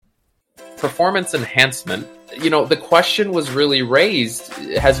performance enhancement, the question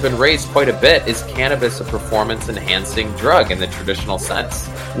has been raised quite a bit. Is cannabis a performance enhancing drug in the traditional sense?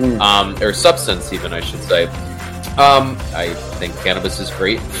 Or substance even, I should say. I think cannabis is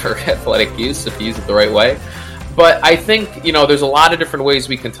great for athletic use if you use it the right way. But I think, there's a lot of different ways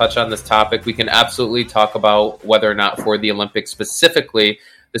we can touch on this topic. We can absolutely talk about whether or not for the Olympics specifically,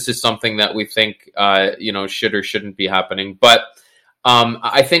 this is something that we think, should or shouldn't be happening. But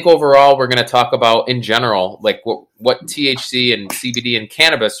I think overall, we're going to talk about in general, like what THC and CBD and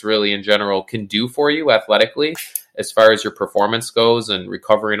cannabis really in general can do for you athletically as far as your performance goes and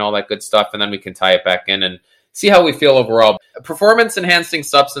recovery and all that good stuff. And then we can tie it back in and see how we feel overall. Performance enhancing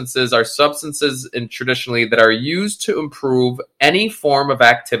substances are substances traditionally that are used to improve any form of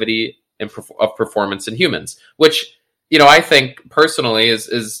activity of performance in humans, which, I think personally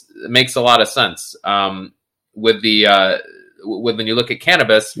makes a lot of sense. When you look at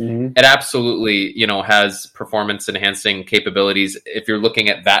cannabis, it absolutely, has performance enhancing capabilities if you're looking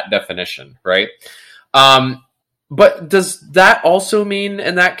at that definition, right? But does that also mean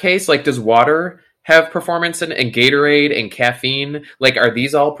in that case, like, does water have performance and Gatorade and caffeine? Like, are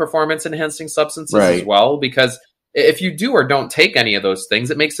these all performance enhancing substances as well? Because if you do or don't take any of those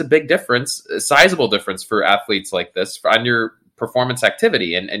things, it makes a big difference, a sizable difference for athletes like this on your performance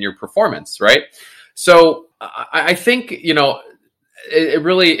activity and your performance, right? So I think, it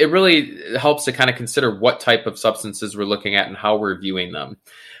really helps to kind of consider what type of substances we're looking at and how we're viewing them.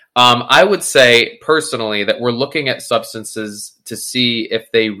 I would say personally that we're looking at substances to see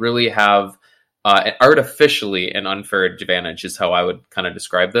if they really have artificially an unfair advantage is how I would kind of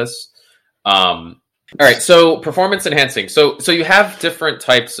describe this. All right, so performance enhancing. So you have different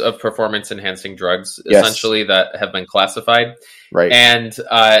types of performance enhancing drugs essentially that have been classified. Right. And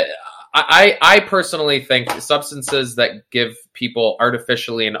I personally think substances that give people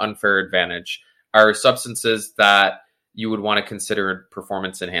artificially an unfair advantage are substances that you would want to consider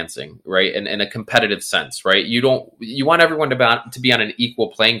performance enhancing, right? In a competitive sense, right? You want everyone to be on an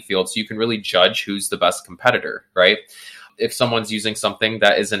equal playing field so you can really judge who's the best competitor, right? If someone's using something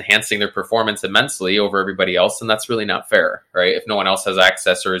that is enhancing their performance immensely over everybody else, then that's really not fair, right? If no one else has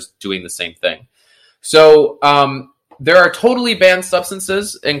access or is doing the same thing. So, there are totally banned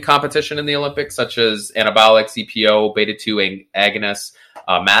substances in competition in the Olympics, such as anabolics, EPO, beta-2 agonists,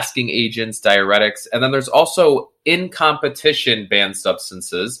 masking agents, diuretics. And then there's also in competition banned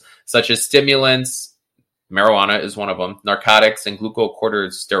substances, such as stimulants, marijuana is one of them, narcotics, and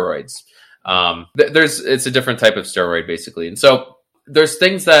glucocorticosteroids. It's a different type of steroid, basically. And so there's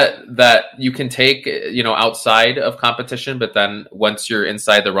things that you can take, outside of competition, but then once you're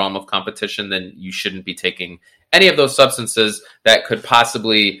inside the realm of competition, then you shouldn't be taking any of those substances that could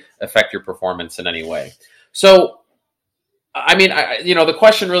possibly affect your performance in any way. So, I mean, the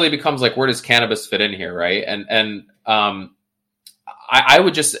question really becomes like, where does cannabis fit in here, right? And I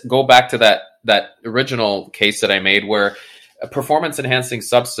would just go back to that original case that I made where a performance enhancing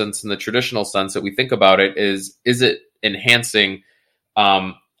substance in the traditional sense that we think about it is it enhancing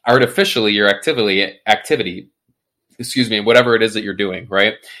artificially your activity, whatever it is that you're doing,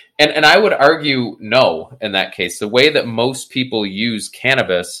 right? And I would argue no in that case. The way that most people use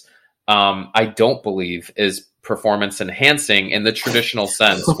cannabis, I don't believe is performance enhancing in the traditional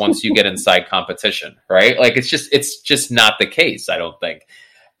sense once you get inside competition, right? Like it's just not the case, I don't think.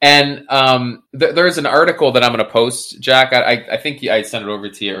 And there's an article that I'm going to post, Jack. I think I sent it over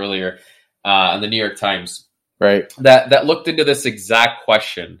to you earlier on the New York Times, right? That looked into this exact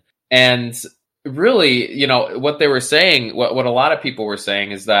question. And really, what they were saying, what a lot of people were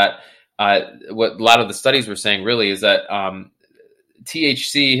saying is that what a lot of the studies were saying really is that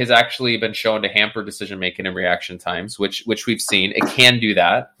THC has actually been shown to hamper decision making and reaction times, which we've seen. It can do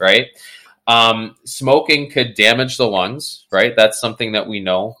that, right? Smoking could damage the lungs, right? That's something that we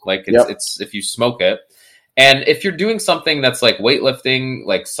know. Like it's if you smoke it. And if you're doing something that's like weightlifting,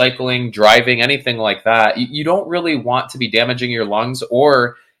 like cycling, driving, anything like that, you don't really want to be damaging your lungs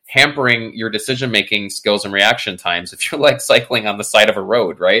or hampering your decision-making skills and reaction times if you're like cycling on the side of a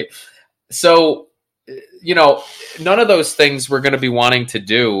road, right? So, none of those things we're going to be wanting to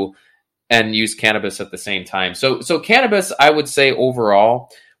do and use cannabis at the same time. So cannabis, I would say overall,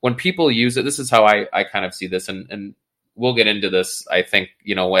 when people use it, this is how I kind of see this, and we'll get into this, I think,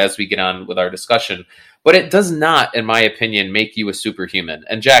 as we get on with our discussion, but it does not, in my opinion, make you a superhuman.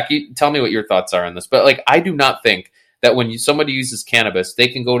 And Jack, you tell me what your thoughts are on this, but like, I do not think that when somebody uses cannabis, they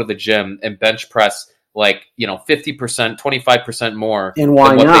can go to the gym and bench press 50%, 25% more than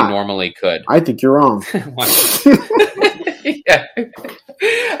what they normally could. I think you're wrong. Yeah.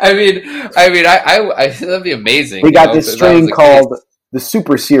 I mean, that'd be amazing. We got this strain called the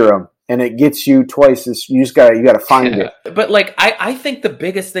super serum. and it gets you twice as you gotta find it. But like I think the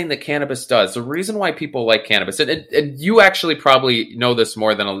biggest thing that cannabis does, the reason why people like cannabis, and you actually probably know this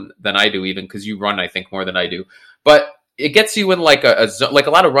more than I do, even because you run, I think, more than I do, but it gets you in like a like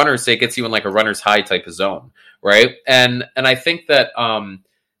a lot of runners say it gets you in like a runner's high type of zone, right? And I think that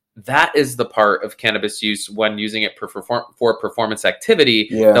that is the part of cannabis use when using it for performance activity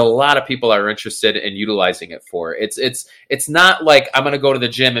that a lot of people are interested in utilizing it for. It's not like I'm going to go to the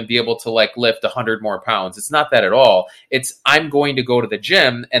gym and be able to like lift 100 more pounds. It's not that at all. It's I'm going to go to the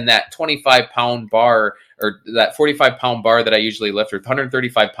gym, and that 25-pound bar or that 45-pound bar that I usually lift, or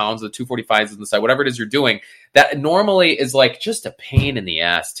 135 pounds, the 245s on the side, whatever it is you're doing, that normally is like just a pain in the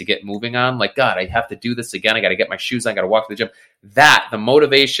ass to get moving on. Like, God, I have to do this again. I got to get my shoes on. I got to walk to the gym. That, the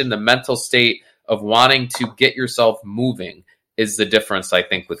motivation, the mental state of wanting to get yourself moving is the difference, I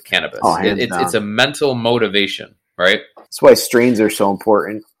think, with cannabis. It's a mental motivation, right? That's why strains are so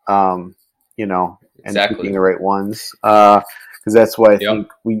important, and picking the right ones. Because that's why I think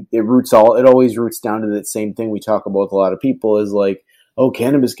it always roots down to that same thing we talk about with a lot of people is like, oh,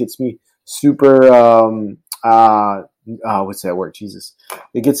 cannabis gets me super, what's that word? Jesus.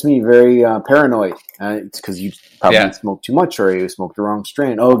 It gets me very paranoid. It's because you probably smoked too much or you smoked the wrong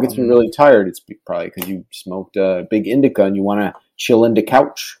strain. Oh, it gets me really tired. It's probably because you smoked a big indica and you want to chill into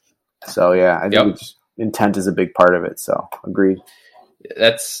couch. So, I think intent is a big part of it. So, agreed.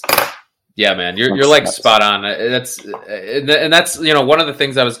 Yeah, man, you're like spot on. That's one of the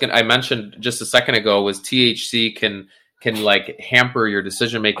things I mentioned just a second ago was THC can like hamper your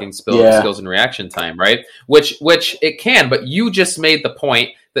decision making skills and reaction time, right? Which it can, but you just made the point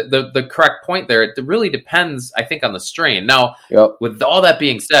that the correct point there. It really depends, I think, on the strain. Now, with all that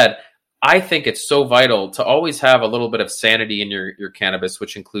being said, I think it's so vital to always have a little bit of sanity in your cannabis,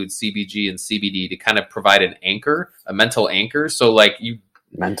 which includes CBG and CBD, to kind of provide an anchor, a mental anchor. So like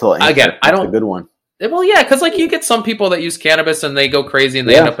mental anchor. Again, that's a good one. Well, yeah, because like you get some people that use cannabis and they go crazy and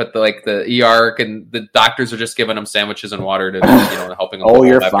they end up at the ER and the doctors are just giving them sandwiches and water to helping them go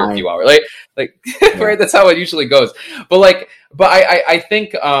home after a few hours. Right? That's how it usually goes. But I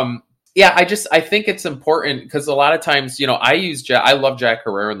think I think it's important because a lot of times I love Jack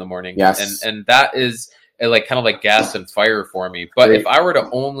Herrera in the morning. Yes, and that is like kind of like gas and fire for me. But if I were to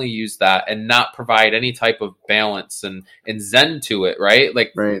only use that and not provide any type of balance and zen to it, right?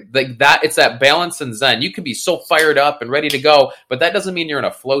 Like that, it's that balance and zen. You can be so fired up and ready to go, but that doesn't mean you're in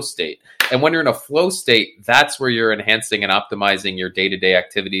a flow state. And when you're in a flow state, that's where you're enhancing and optimizing your day-to-day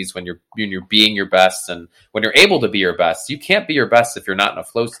activities when you're being your best and when you're able to be your best. You can't be your best if you're not in a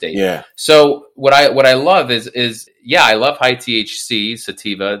flow state. Yeah. So what I love is I love high THC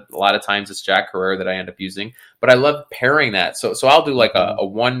sativa. A lot of times it's Jack Herrera that I end up using, but I love pairing that. So I'll do like a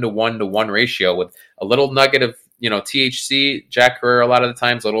 1-to-1 ratio with a little nugget of THC, Jack Herrera a lot of the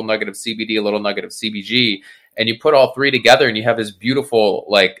times, a little nugget of CBD, a little nugget of CBG. And you put all three together and you have this beautiful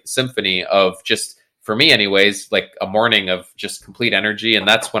like symphony of just, for me anyways, like a morning of just complete energy. And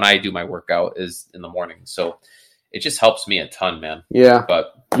that's when I do my workout, is in the morning. So it just helps me a ton, man. Yeah.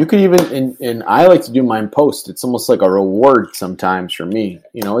 But you could even, and I like to do mine post. It's almost like a reward sometimes for me.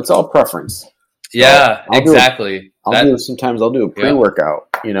 It's all preference. So exactly. Sometimes I'll do a pre-workout,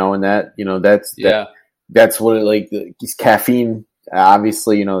 and that's what it like, it's caffeine.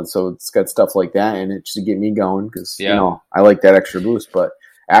 Obviously, so it's got stuff like that in it just to get me going because, I like that extra boost. But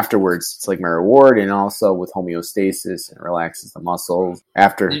afterwards, it's like my reward, and also with homeostasis, and relaxes the muscles.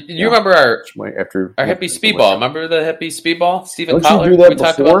 After you remember our hippie speedball? Remember the hippie speedball? Stephen Kotler? We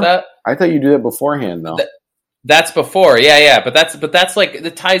talked about that. I thought you do that beforehand, though. That's before, yeah. But that's like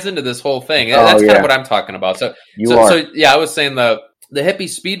it ties into this whole thing. That's kind of what I'm talking about. So I was saying the hippie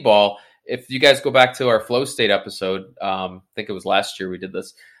speedball. If you guys go back to our flow state episode, I think it was last year we did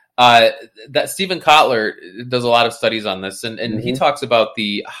this, that Stephen Kotler does a lot of studies on this. And he talks about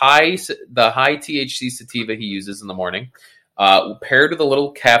the high THC sativa he uses in the morning, paired with a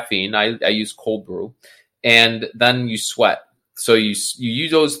little caffeine. I use cold brew, and then you sweat. So you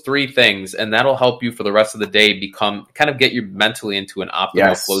use those three things, and that'll help you for the rest of the day get you mentally into an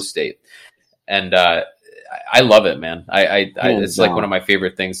optimal flow state. And, I love it, man. It's like one of my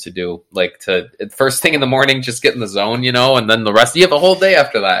favorite things to do. Like first thing in the morning, just get in the zone, and then the rest, you have a whole day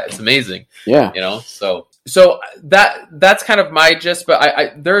after that. It's amazing. Yeah. So that's kind of my gist, but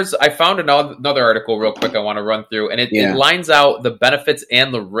I found another article real quick I want to run through, and it lines out the benefits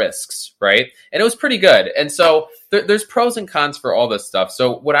and the risks, right? And it was pretty good. And so there's pros and cons for all this stuff.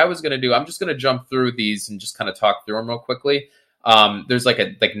 So what I was going to do, I'm just going to jump through these and just kind of talk through them real quickly. There's like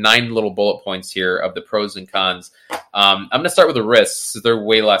 9 little bullet points here of the pros and cons. I'm going to start with the risks. They're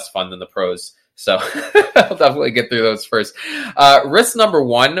way less fun than the pros. So I'll definitely get through those first. Risk number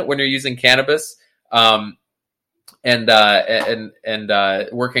one when you're using cannabis, and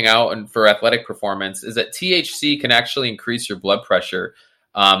working out and for athletic performance is that THC can actually increase your blood pressure,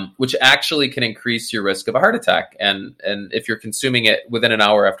 which actually can increase your risk of a heart attack. And if you're consuming it within an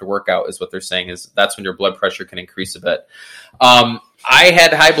hour after workout, is what they're saying, is that's when your blood pressure can increase a bit. I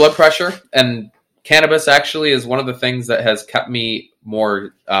had high blood pressure, and cannabis actually is one of the things that has kept me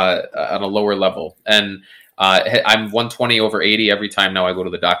more on a lower level. And I'm 120/80 every time now I go to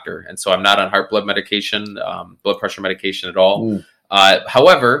the doctor. And so I'm not on blood pressure medication at all.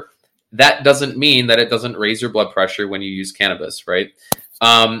 However, that doesn't mean that it doesn't raise your blood pressure when you use cannabis, right?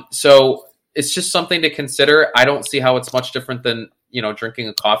 So it's just something to consider. I don't see how it's much different than, drinking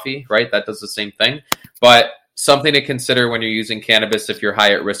a coffee, right? That does the same thing. But something to consider when you're using cannabis. If you're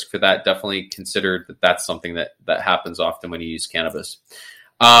high at risk for that, definitely consider that that's something that happens often when you use cannabis.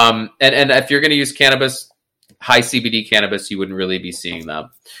 And if you're going to use cannabis, high CBD cannabis, you wouldn't really be seeing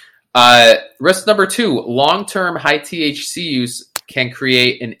that. Risk number two, long-term high THC use can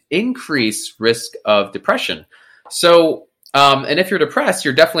create an increased risk of depression. So, and if you're depressed,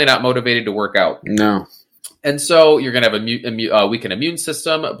 you're definitely not motivated to work out. No. And so you're going to have a weakened immune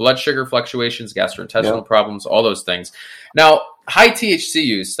system, blood sugar fluctuations, gastrointestinal problems, all those things. Now, high THC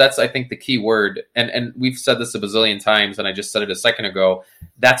use, that's, I think, the key word. And we've said this a bazillion times, and I just said it a second ago.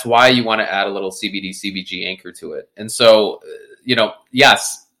 That's why you want to add a little CBD, CBG anchor to it. And so,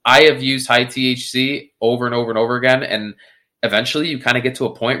 yes, I have used high THC over and over and over again. And eventually you kind of get to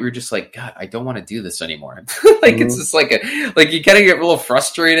a point where you're just like, God, I don't want to do this anymore. It's just like you kind of get a little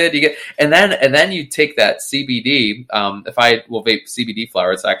frustrated. And then you take that CBD. If I will vape CBD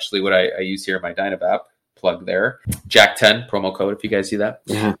flower, it's actually what I use here in my Dynavap. Plug there, Jack 10 promo code if you guys see that.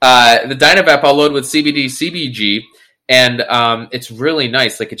 The Dynavap I'll load with CBD, CBG, and it's really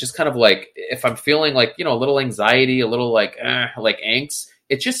nice. Like, it just kind of like, if I'm feeling like, a little anxiety, a little like angst,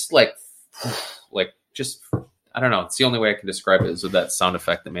 it just just, I don't know. It's the only way I can describe it is with that sound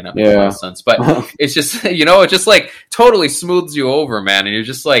effect that may not make a lot of sense. But it's just, it just like totally smooths you over, man. And you're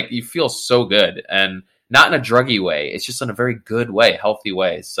just like, you feel so good, and not in a druggy way. It's just in a very good way, healthy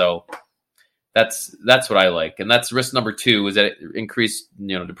way. So that's what I like. And that's risk number two, is that it increased,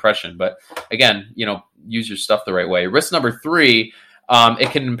 depression. But again, use your stuff the right way. Risk number three,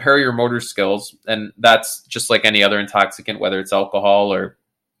 it can impair your motor skills. And that's just like any other intoxicant, whether it's alcohol or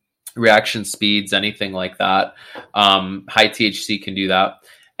reaction speeds, anything like that. High THC can do that.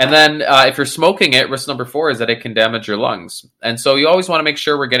 And then if you're smoking it, risk number four is that it can damage your lungs. And so you always want to make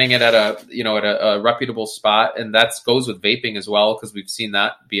sure we're getting it at a reputable spot. And that goes with vaping as well, because we've seen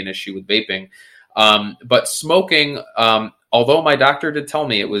that be an issue with vaping. But smoking, although my doctor did tell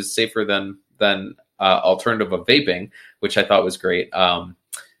me it was safer than alternative of vaping, which I thought was great.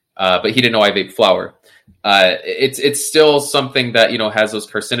 But he didn't know I vape flower. It's still something that, has those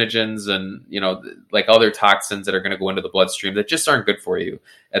carcinogens and, like other toxins that are going to go into the bloodstream that just aren't good for you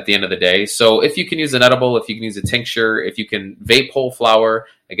at the end of the day. So if you can use an edible, if you can use a tincture, if you can vape whole flower,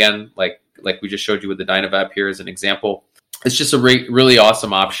 again, like we just showed you with the Dynavap here as an example, it's just a really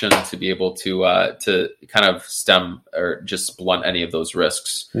awesome option to be able to kind of stem or just blunt any of those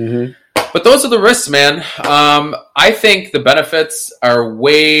risks. Mm-hmm. But those are the risks, man. I think the benefits are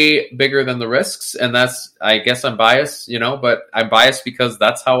way bigger than the risks, and I guess I'm biased, but I'm biased because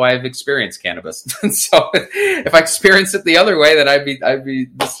that's how I've experienced cannabis. And so if I experience it the other way, then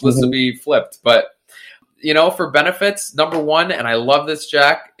this list would be flipped. But, for benefits, number one, and I love this,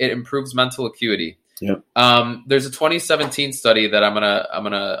 Jack, it improves mental acuity. Yep. There's a 2017 study that I'm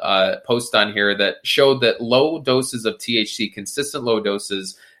gonna post on here that showed that low doses of THC, consistent low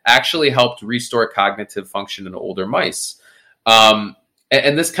doses, actually helped restore cognitive function in older mice. And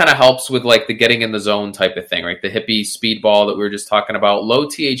this kind of helps with like the getting in the zone type of thing, right? The hippie speedball that we were just talking about. Low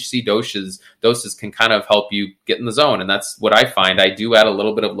THC doses can kind of help you get in the zone. And that's what I find. I do add a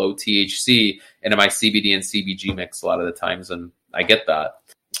little bit of low THC into my CBD and CBG mix a lot of the times, and I get that.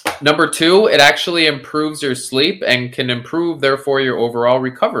 Number two, it actually improves your sleep and can improve, therefore, your overall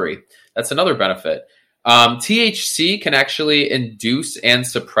recovery. That's another benefit. THC can actually induce and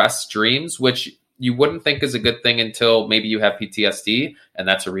suppress dreams, which you wouldn't think is a good thing until maybe you have PTSD, and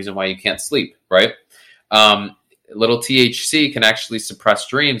that's a reason why you can't sleep, right? Little THC can actually suppress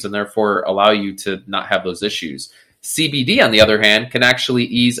dreams and therefore allow you to not have those issues. CBD, on the other hand, can actually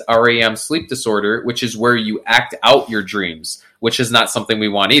ease REM sleep disorder, which is where you act out your dreams, which is not something we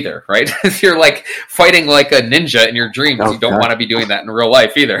want either, right? If you're like fighting like a ninja in your dreams, you don't want to be doing that in real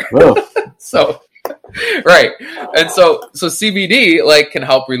life either. So, right. And so CBD like can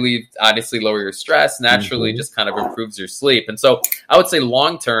help relieve, honestly, lower your stress, naturally just kind of improves your sleep. And so I would say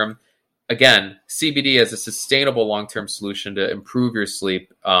long-term, again, CBD as a sustainable long-term solution to improve your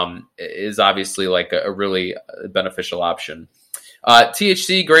sleep is obviously like a really beneficial option.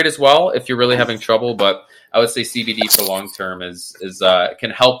 THC, great as well if you're really having trouble, but I would say CBD for long-term is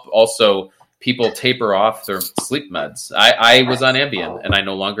can help also people taper off their sleep meds. I was on Ambien, and I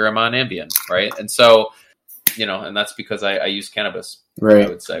no longer am on Ambien, right? And so, and that's because I use cannabis, right? I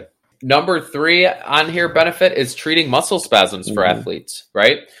would say. Number 3 on here benefit is treating muscle spasms for athletes,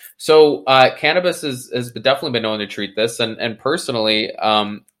 right? So cannabis has definitely been known to treat this. And personally,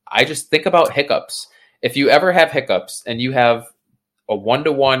 I just think about hiccups. If you ever have hiccups and you have a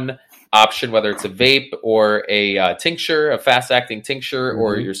 1-to-1 option, whether it's a vape or a tincture, a fast-acting tincture,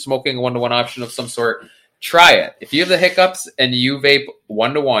 or you're smoking a 1-to-1 option of some sort, try it. If you have the hiccups and you vape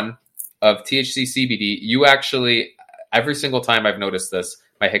 1-to-1 of THC CBD, you actually, every single time I've noticed this,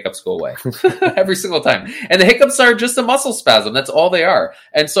 my hiccups go away every single time. And the hiccups are just a muscle spasm. That's all they are.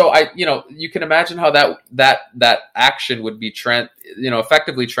 And so you can imagine how that action would be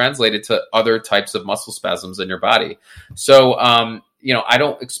effectively translated to other types of muscle spasms in your body. So, I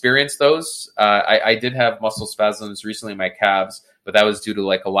don't experience those. I did have muscle spasms recently in my calves, but that was due to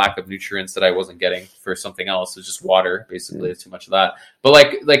like a lack of nutrients that I wasn't getting for something else. It's just water, basically. It's too much of that. But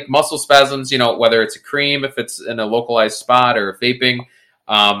like muscle spasms, whether it's a cream, if it's in a localized spot, or vaping,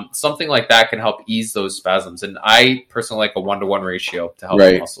 something like that can help ease those spasms. And I personally like a 1-to-1 ratio to help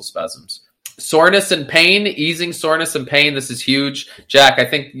with muscle spasms. Soreness and pain, easing soreness and pain. This is huge. Jack, I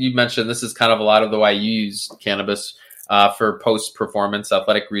think you mentioned this is kind of a lot of the way you use cannabis for post-performance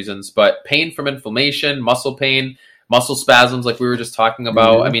athletic reasons. But pain from inflammation, muscle pain, muscle spasms, like we were just talking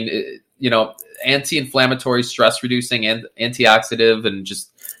about. I mean, anti-inflammatory, stress-reducing, and antioxidant, and just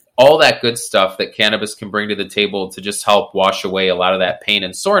all that good stuff that cannabis can bring to the table to just help wash away a lot of that pain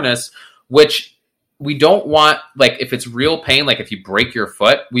and soreness, which we don't want. Like, if it's real pain, like if you break your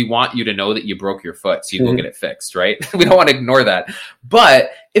foot, we want you to know that you broke your foot so you go get it fixed, right? We don't want to ignore that.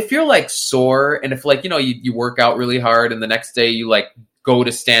 But if you're like sore, and if like, you work out really hard and the next day you like go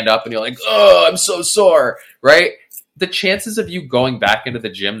to stand up and you're like, oh, I'm so sore, right? The chances of you going back into the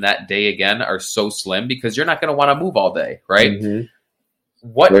gym that day again are so slim because you're not going to want to move all day, right?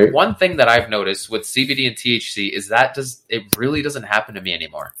 One thing that I've noticed with CBD and THC is that it really doesn't happen to me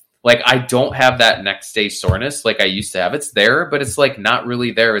anymore. Like, I don't have that next day soreness like I used to have. It's there, but it's like not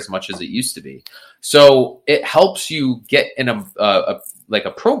really there as much as it used to be. So it helps you get in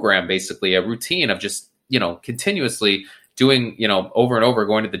a program, basically a routine of just, continuously doing, over and over,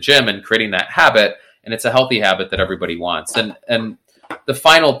 going to the gym and creating that habit. And it's a healthy habit that everybody wants. And the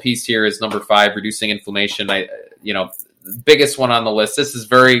final piece here is number 5, reducing inflammation. Biggest one on the list. This is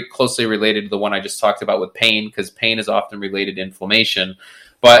very closely related to the one I just talked about with pain, because pain is often related to inflammation.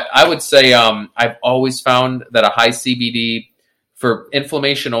 But I would say I've always found that a high CBD for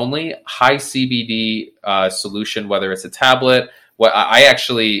inflammation only, high CBD solution, whether it's a tablet.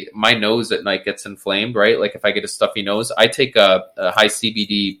 My nose at night gets inflamed, right? Like if I get a stuffy nose, I take a high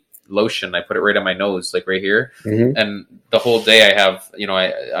CBD lotion. I put it right on my nose, like right here. And the whole day I have,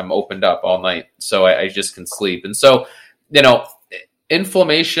 I'm opened up all night. So I just can sleep. And so,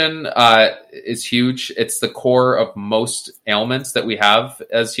 inflammation is huge. It's the core of most ailments that we have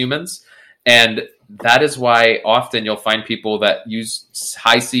as humans. And that is why often you'll find people that use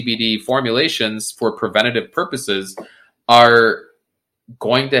high CBD formulations for preventative purposes are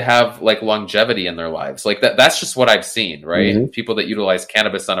going to have like longevity in their lives. Like that's just what I've seen, right? People that utilize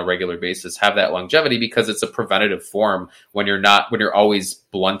cannabis on a regular basis have that longevity because it's a preventative form when you're always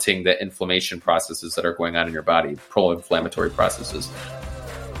blunting the inflammation processes that are going on in your body, pro-inflammatory processes.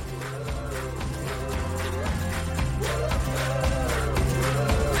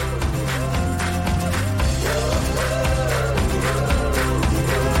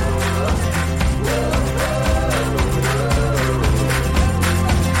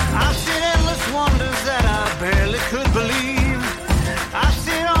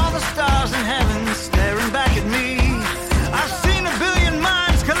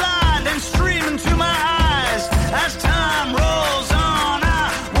 As time rolls on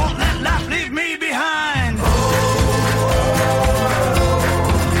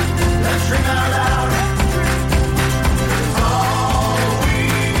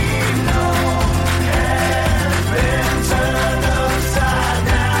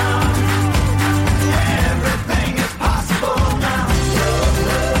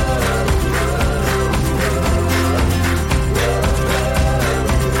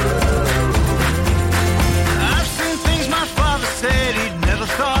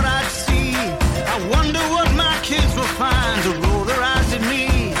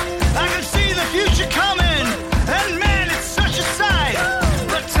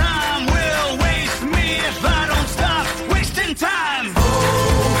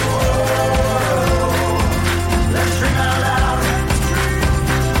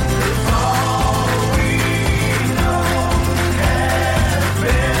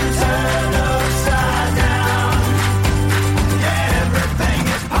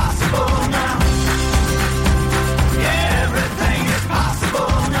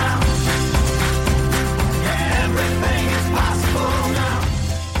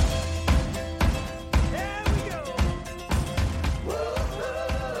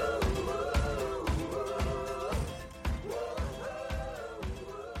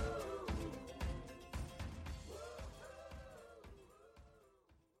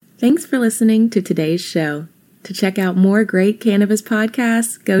Thanks for listening to today's show. To check out more great cannabis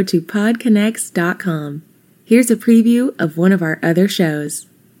podcasts, go to podconnects.com. Here's a preview of one of our other shows.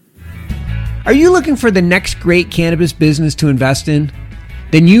 Are you looking for the next great cannabis business to invest in?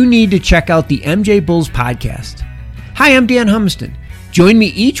 Then you need to check out the MJ Bulls podcast. Hi, I'm Dan Humiston. Join me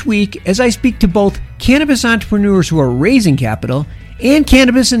each week as I speak to both cannabis entrepreneurs who are raising capital and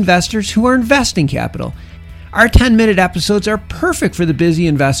cannabis investors who are investing capital. Our 10-minute episodes are perfect for the busy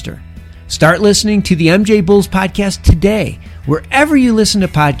investor. Start listening to the MJ Bulls podcast today, wherever you listen to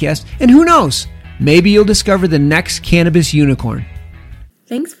podcasts, and who knows, maybe you'll discover the next cannabis unicorn.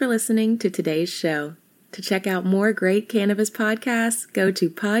 Thanks for listening to today's show. To check out more great cannabis podcasts, go to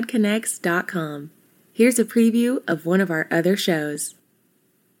podconnects.com. Here's a preview of one of our other shows.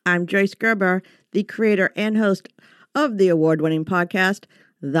 I'm Joyce Gerber, the creator and host of the award-winning podcast,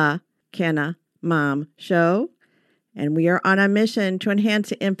 The Canna Mom Show. And we are on a mission to enhance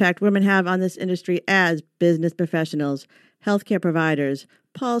the impact women have on this industry as business professionals, healthcare providers,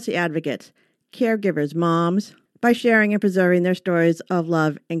 policy advocates, caregivers, moms, by sharing and preserving their stories of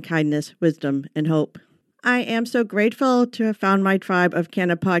love and kindness, wisdom, and hope. I am so grateful to have found my tribe of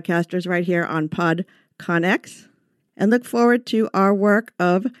Canna podcasters right here on PodConX, and look forward to our work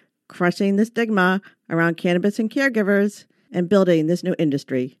of crushing the stigma around cannabis and caregivers and building this new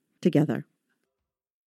industry together.